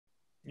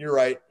You're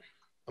right.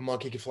 A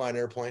monkey can fly an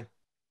airplane.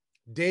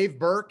 Dave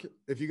Burke,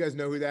 if you guys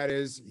know who that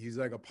is, he's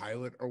like a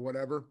pilot or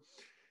whatever.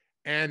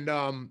 And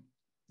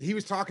he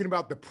was talking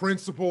about the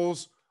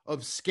principles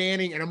of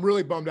scanning. And I'm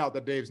really bummed out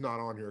that Dave's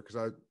not on here because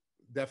I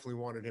definitely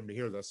wanted him to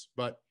hear this,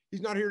 but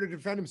he's not here to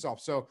defend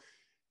himself. So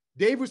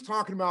Dave was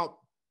talking about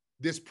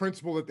this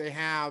principle that they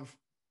have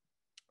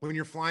when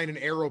you're flying an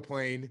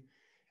airplane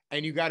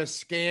and you got to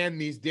scan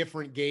these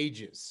different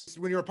gauges.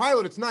 When you're a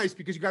pilot, it's nice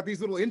because you got these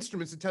little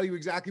instruments that tell you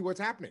exactly what's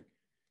happening.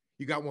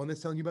 You got one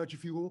that's telling you about your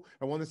fuel,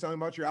 and one that's telling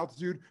you about your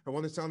altitude, and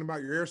one that's telling you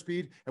about your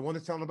airspeed, and one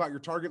that's telling you about your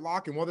target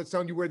lock, and one that's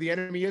telling you where the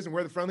enemy is and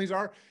where the friendlies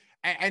are.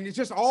 And it's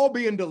just all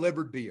being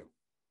delivered to you.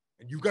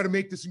 And you've got to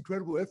make this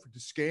incredible effort to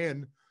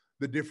scan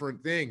the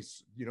different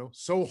things, you know,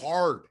 so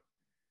hard.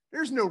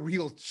 There's no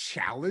real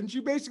challenge.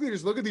 You basically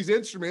just look at these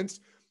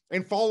instruments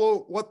and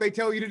follow what they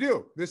tell you to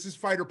do. This is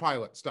fighter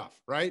pilot stuff,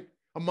 right?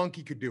 A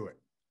monkey could do it.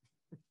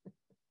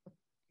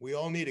 We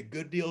all need a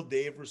good deal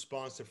Dave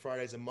response to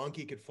Fridays. A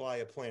monkey could fly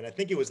a plane. I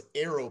think it was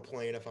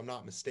aeroplane, if I'm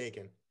not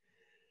mistaken.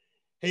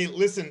 Hey,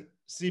 listen,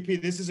 CP,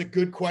 this is a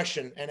good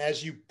question. And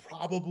as you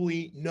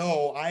probably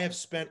know, I have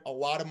spent a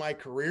lot of my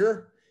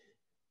career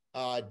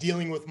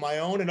dealing with my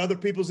own and other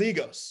people's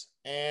egos.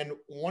 And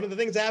one of the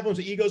things that happens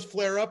when egos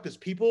flare up is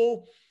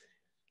people,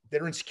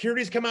 their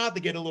insecurities come out, they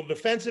get a little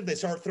defensive, they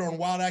start throwing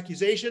wild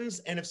accusations.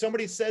 And if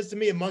somebody says to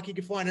me, a monkey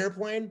could fly an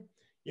airplane,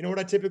 you know what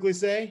I typically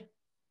say?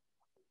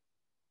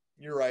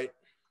 You're right.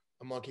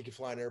 A monkey could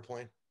fly an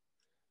airplane.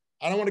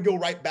 I don't want to go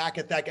right back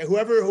at that guy.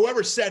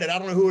 Whoever said it, I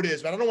don't know who it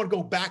is, but I don't want to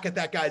go back at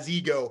that guy's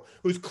ego,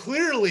 who's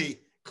clearly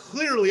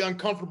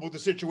uncomfortable with the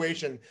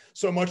situation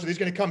so much that he's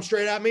going to come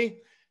straight at me.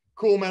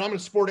 Cool, man. I'm going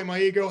to support in my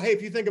ego. Hey,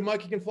 if you think a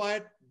monkey can fly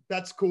it,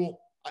 that's cool.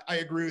 I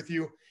agree with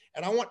you.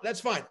 And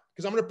that's fine,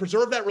 because I'm going to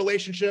preserve that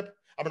relationship.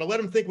 I'm going to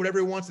let him think whatever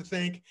he wants to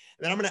think. And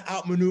then I'm going to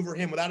outmaneuver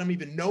him without him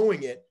even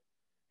knowing it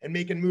and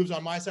making moves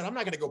on my side. I'm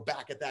not going to go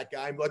back at that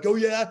guy and be like, oh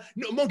yeah,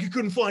 no, monkey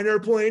couldn't fly an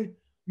airplane.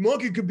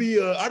 Monkey could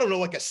be I don't know,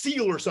 like a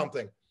seal or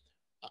something.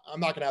 I'm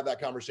not going to have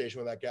that conversation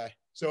with that guy.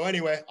 So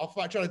anyway, I'll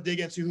try to dig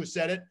into who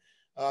said it.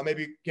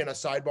 Maybe get a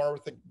sidebar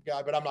with the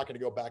guy, but I'm not going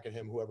to go back at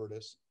him, whoever it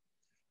is.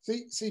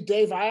 See,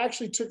 Dave, I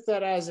actually took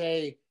that as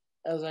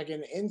like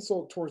an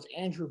insult towards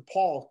Andrew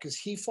Paul, because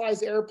he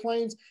flies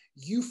airplanes,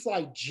 you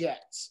fly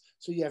jets.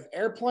 So you have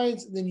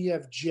airplanes, and then you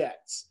have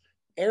jets.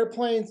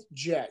 Airplanes,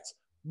 jets.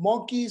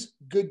 Monkeys,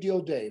 good deal,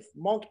 Dave.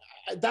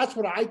 That's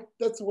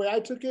the way I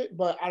took it,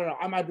 but I don't know.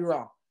 I might be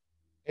wrong.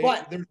 Hey,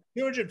 but there's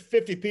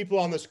 250 people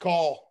on this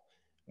call.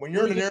 When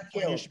you're in an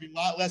airplane, you should be a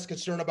lot less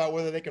concerned about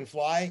whether they can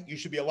fly. You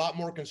should be a lot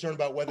more concerned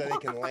about whether they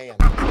can land.